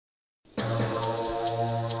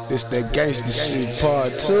It's that gangsta shit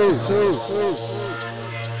part 2.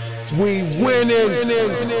 We winning.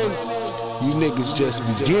 You niggas just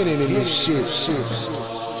beginning in this shit.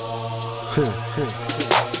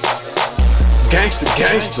 Gangsta,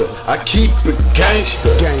 gangsta, I keep it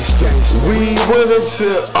gangsta. Gangsta. We winning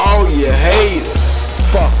to all your haters.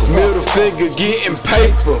 Fuck 'em. Middle finger getting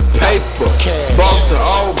paper. Cash. Boss of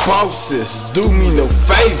all bosses, do me no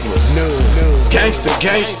favors. No. Gangsta,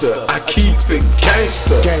 gangsta, I keep it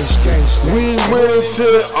gangsta. Gangsta. We winning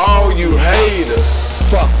to all you haters.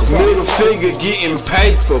 Fuck 'em. Middle finger getting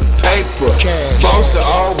paper. Cash. Boss of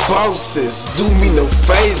all bosses, do me no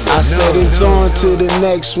favors. I said it's on to the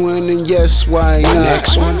next one, and yes, why not?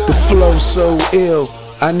 Next one. The flow so ill,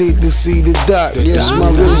 I need to see the doc. Yes, my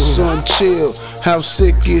wrist on chill. How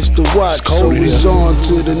sick is the watch? So it's on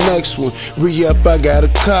to the next one. Re-up, I got a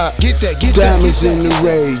cop. Get that. Diamonds in the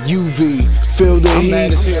ray, UV, feel the heat.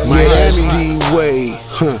 Yeah, that's D-Way.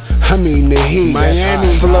 I mean the heat. Miami.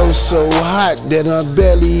 Flow so hot that I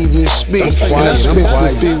barely even speak. And I spent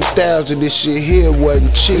a few thousand. This shit here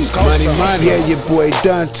wasn't cheap. Money. Yeah, your boy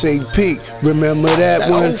Dante Peak. Remember that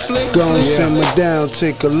one? Gon' simmer down,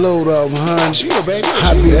 take a load off, hun.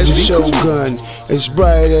 I be the Shogun, as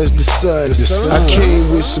bright as the sun. I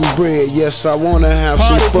came with some bread, yes, I wanna have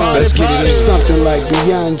some fun. Let's get it in. Something like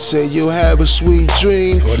Beyonce, you'll have a sweet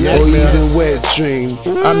dream, or even wet dream.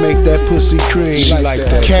 I make that pussy cream. Like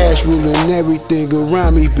that. Cash ruling everything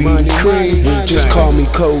around me, be the cream. Just call me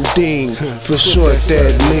Codiene, for short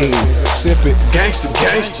that lean. Sip it. Gangsta,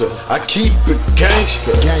 gangsta, I keep it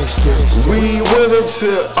gangsta. Gangsta. We winning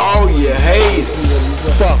to all your haters.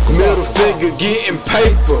 Fuck 'em. Middle finger getting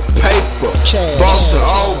paper. Cash. Boss of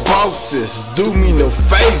all bosses, do me no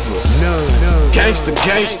favors. None. Gangsta,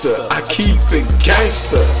 gangsta, I keep it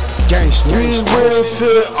gangsta. Gangsta. We winning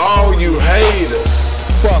to all you haters.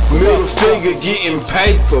 Fuck 'em Middle up. finger getting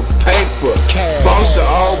paper. Cash. Boss of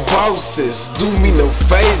all bosses, do me no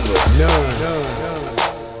favors. None.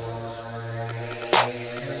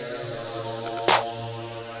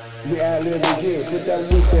 We ad-lib again. Put that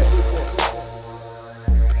with that.